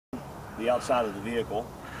the outside of the vehicle.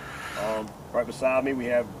 Right beside me we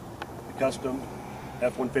have the custom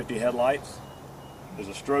F-150 headlights. There's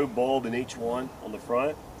a strobe bulb in each one on the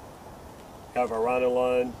front. Have our Rhino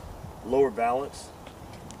line lower valance,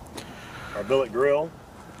 our billet grille,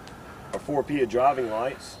 our 4P driving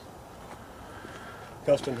lights,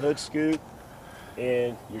 custom hood scoop,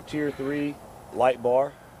 and your Tier 3 light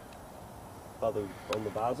bar on the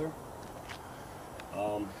visor.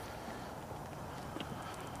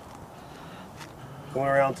 Going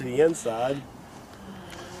around to the inside,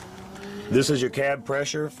 this is your cab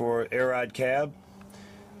pressure for air ride cab.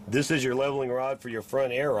 This is your leveling rod for your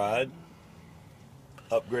front air ride.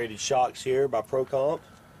 Upgraded shocks here by ProComp.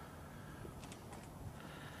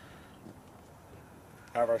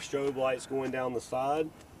 Have our strobe lights going down the side.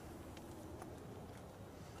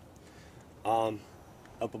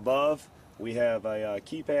 Up above we have a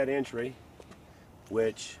keypad entry,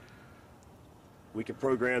 which we can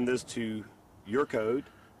program this to your code.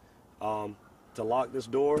 To lock this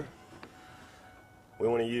door, we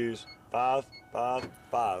want to use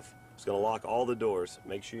 555. It's going to lock all the doors.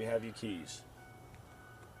 Make sure you have your keys.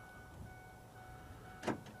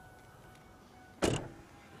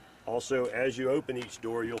 Also, as you open each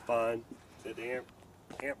door, you'll find that the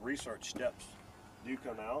amp research steps do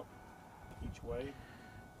come out each way.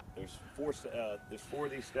 There's four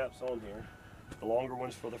of these steps on here. The longer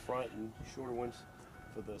ones for the front and shorter ones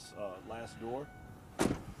for this last door.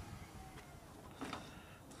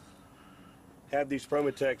 Have these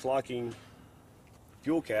Promotex locking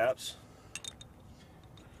fuel caps.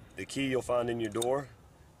 The key you'll find in your door.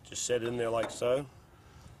 Just set it in there like so.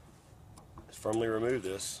 Just firmly remove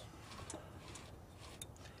this.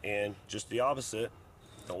 And just the opposite,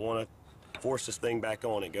 don't want to force this thing back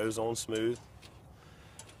on. It goes on smooth.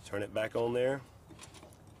 Turn it back on there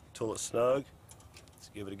until it's snug. Let's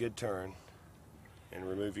give it a good turn and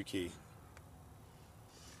remove your key.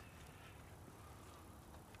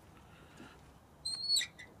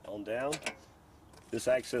 On down, this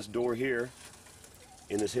access door here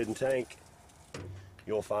in this hidden tank,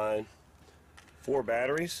 you'll find 4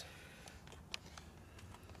 batteries.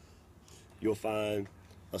 You'll find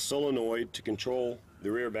a solenoid to control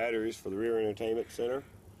the rear batteries for the rear entertainment center.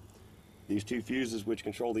 These 2 fuses which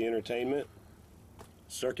control the entertainment.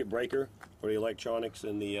 Circuit breaker for the electronics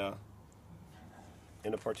in the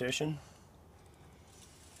partition.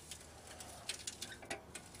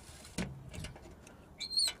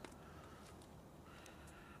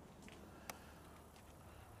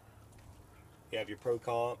 You have your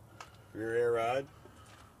ProComp rear air ride.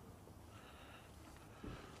 You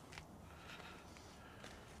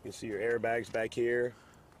can see your airbags back here,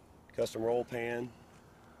 custom roll pan,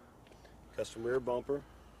 custom rear bumper,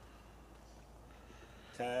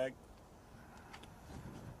 tag.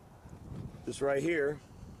 This right here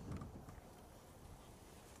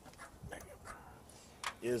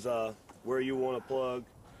is where you want to plug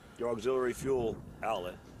your auxiliary fuel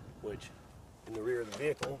outlet, which in the rear of the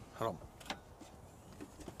vehicle.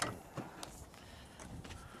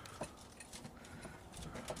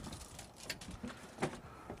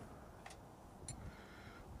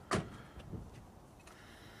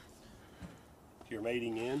 You're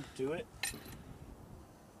mating in to it.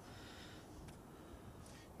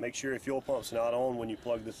 Make sure your fuel pump's not on when you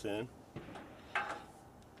plug this in.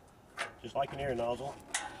 Just like an air nozzle.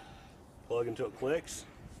 Plug until it clicks.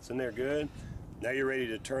 It's in there good. Now you're ready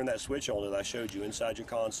to turn that switch on that I showed you inside your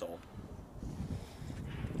console.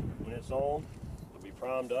 When it's on, it'll be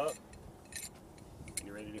primed up and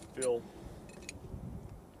you're ready to fill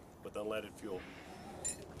with unleaded fuel.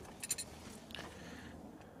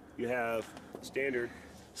 You have standard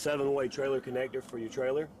 7-way trailer connector for your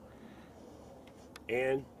trailer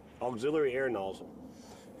and auxiliary air nozzle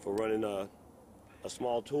for running a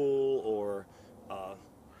small tool or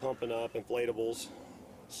pumping up inflatables,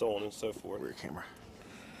 so on and so forth. Rear camera.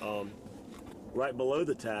 Right below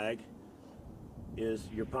the tag is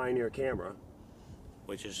your Pioneer camera,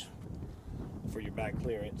 which is for your back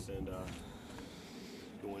clearance and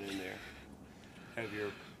going in there. Have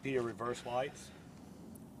your PIA reverse lights.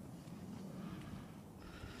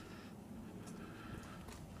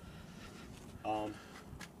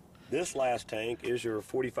 This last tank is your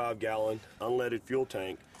 45-gallon unleaded fuel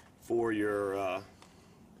tank for your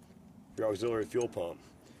auxiliary fuel pump.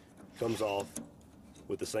 Comes off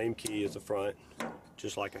with the same key as the front,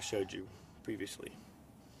 just like I showed you previously.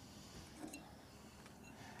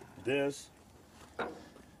 This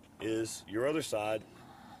is your other side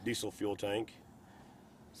diesel fuel tank.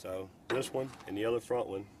 So this one and the other front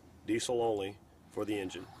one, diesel only for the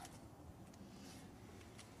engine.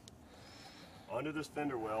 Under this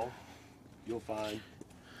fender well, you'll find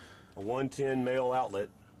a 110 male outlet.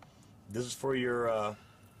 This is for your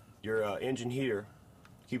engine heater,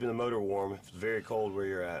 keeping the motor warm if it's very cold where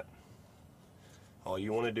you're at. All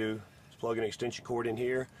you want to do is plug an extension cord in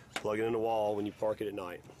here, plug it in the wall when you park it at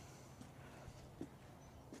night.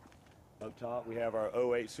 Up top we have our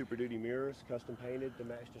 08 Super Duty mirrors, custom painted to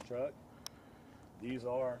match the truck. These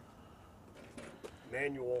are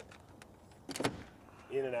manual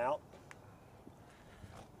in and out,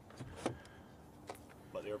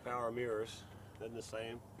 but they're power mirrors, nothing the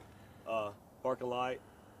same. Parking light,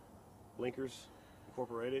 blinkers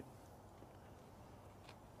incorporated.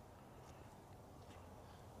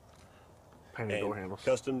 Painted door handles.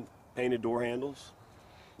 Custom painted door handles.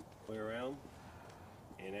 Play around.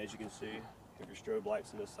 And as you can see, you have your strobe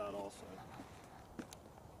lights on this side also.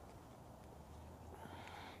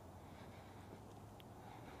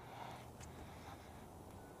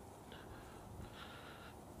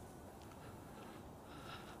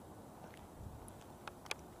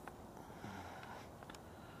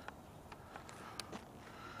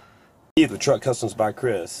 The Truck Customs by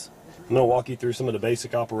Chris. I'm going to walk you through some of the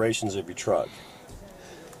basic operations of your truck.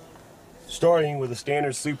 Starting with a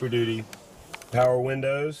standard Super Duty power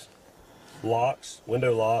windows, locks,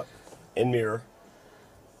 window lock, and mirror,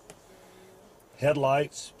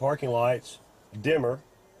 headlights, parking lights, dimmer,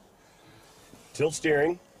 tilt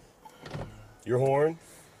steering, your horn.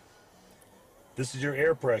 This is your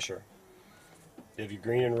air pressure. You have your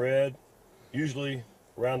green and red, usually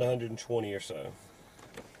around 120 or so.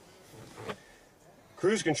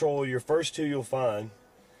 Cruise control, your first two you'll find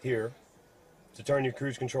here. To turn your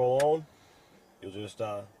cruise control on, you'll just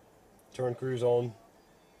turn cruise on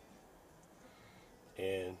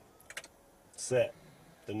and set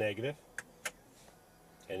the negative,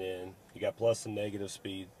 and then you got plus and negative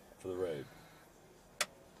speed for the road.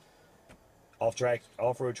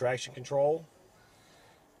 Off-road traction control,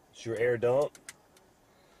 it's your air dump.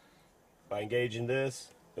 By engaging this,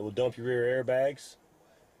 it will dump your rear airbags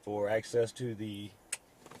for access to the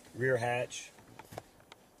rear hatch.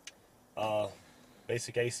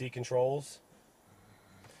 Basic AC controls,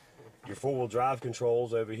 your four-wheel drive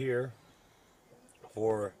controls over here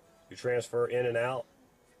for your transfer in and out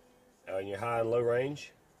in your high and low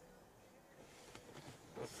range.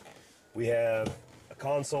 We have a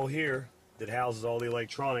console here that houses all the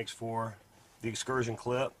electronics for the excursion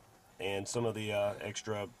clip and some of the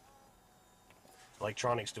extra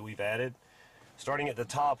electronics that we've added. Starting at the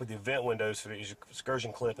top with the vent windows for the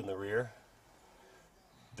excursion clip in the rear.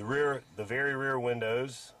 The very rear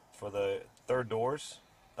windows for the third doors,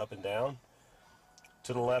 up and down.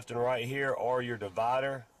 To the left and right here are your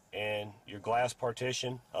divider and your glass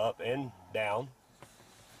partition, up and down.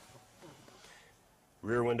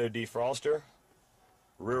 Rear window defroster,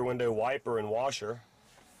 rear window wiper and washer.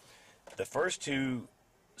 The first two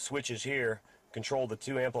switches here control the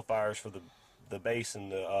two amplifiers for the base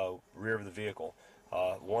and the rear of the vehicle.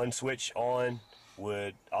 One switch on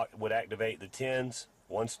would activate the 10s.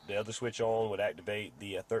 Once the other switch on would activate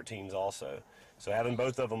the 13s also. So having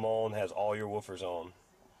both of them on has all your woofers on.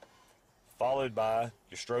 Followed by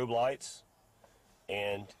your strobe lights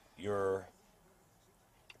and your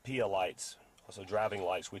PIA lights, also driving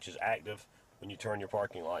lights, which is active when you turn your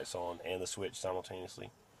parking lights on and the switch simultaneously.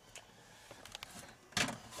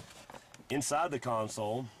 Inside the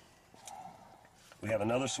console, we have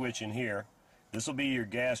another switch in here. This will be your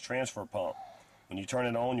gas transfer pump. When you turn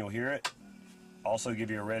it on, you'll hear it. Also give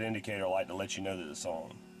you a red indicator light to let you know that it's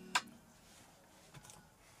on.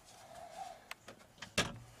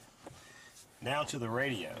 Now to the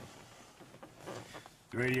radio.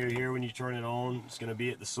 The radio here, when you turn it on, it's going to be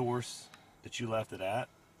at the source that you left it at.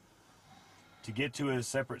 To get to a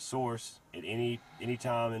separate source at any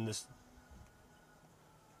time in this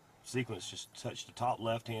sequence, just touch the top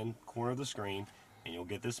left-hand corner of the screen and you'll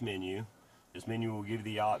get this menu. This menu will give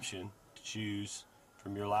you the option to choose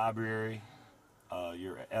from your library,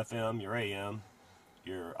 your FM, your AM,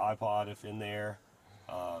 your iPod if in there,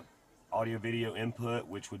 audio video input,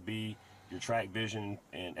 which would be your Track Vision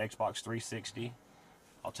and Xbox 360.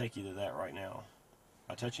 I'll take you to that right now.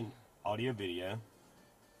 By touching audio video,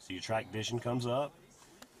 so your Track Vision comes up.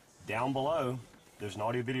 Down below, there's an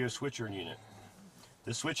audio video switcher unit.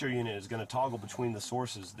 This switcher unit is going to toggle between the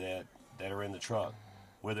sources that are in the truck,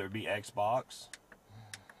 whether it be Xbox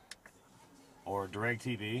or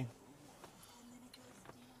DirecTV.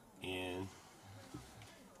 And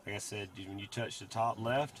like I said, when you touch the top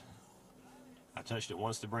left, I touched it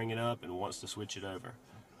once to bring it up and once to switch it over.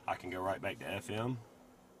 I can go right back to FM.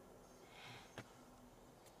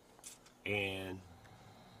 And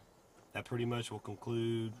that pretty much will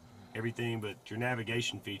conclude everything but your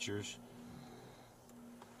navigation features.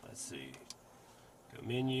 let's see, go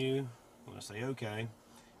menu, I'm going to say OK,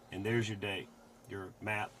 and there's your date, your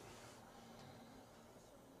map.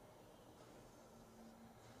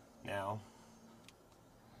 Now,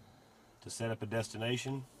 to set up a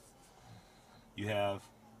destination, you have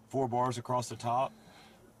 4 bars across the top,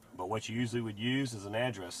 but what you usually would use is an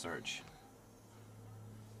address search.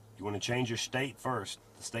 You want to change your state first,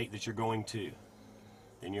 the state that you're going to,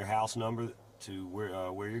 then your house number to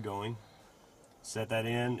where you're going. Set that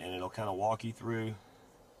in, and it'll kind of walk you through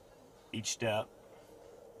each step.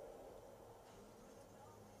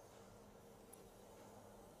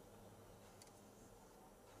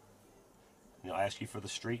 And it'll ask you for the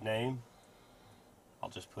street name. I'll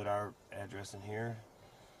just put our address in here.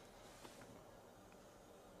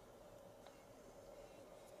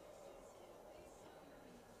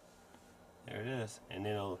 There it is, and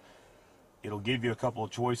then it'll give you a couple of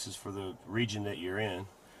choices for the region that you're in.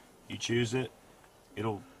 You choose it,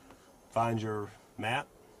 it'll find your map.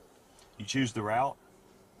 You choose the route.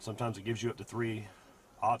 Sometimes it gives you up to 3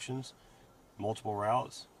 options, multiple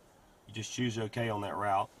routes. You just choose OK on that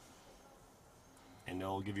route, and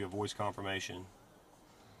they'll give you a voice confirmation.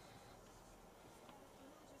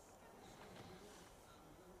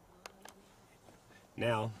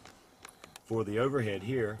 Now, for the overhead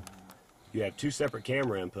here, you have 2 separate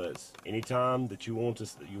camera inputs. Anytime that you want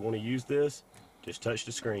to use this, just touch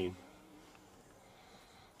the screen.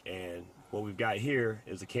 And what we've got here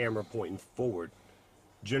is a camera pointing forward.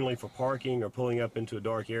 Generally for parking or pulling up into a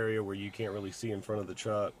dark area where you can't really see in front of the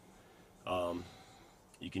truck,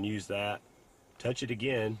 you can use that. Touch it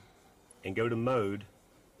again and go to mode.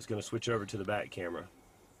 It's going to switch over to the back camera.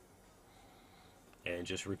 And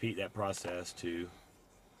just repeat that process to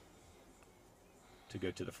go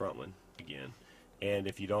to the front one again. And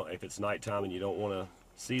if it's nighttime and you don't want to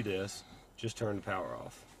see this, just turn the power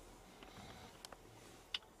off.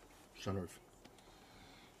 Sunroof.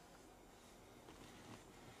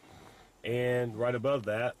 And right above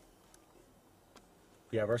that,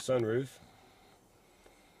 we have our sunroof.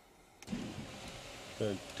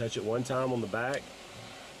 Going to touch it one time on the back.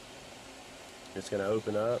 It's going to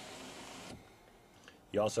open up.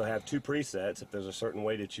 You also have 2 presets. If there's a certain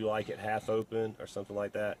way that you like it half open or something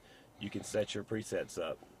like that, you can set your presets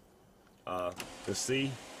up. The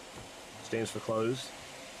C stands for close.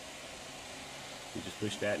 You just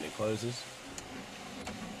push that and it closes.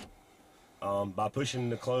 By pushing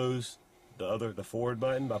the close, the forward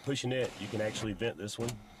button, by pushing it, you can actually vent this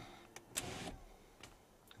one.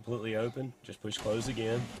 Completely open. Just push close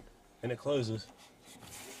again, and it closes.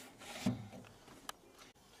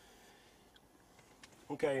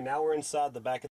 Okay, now we're inside the back of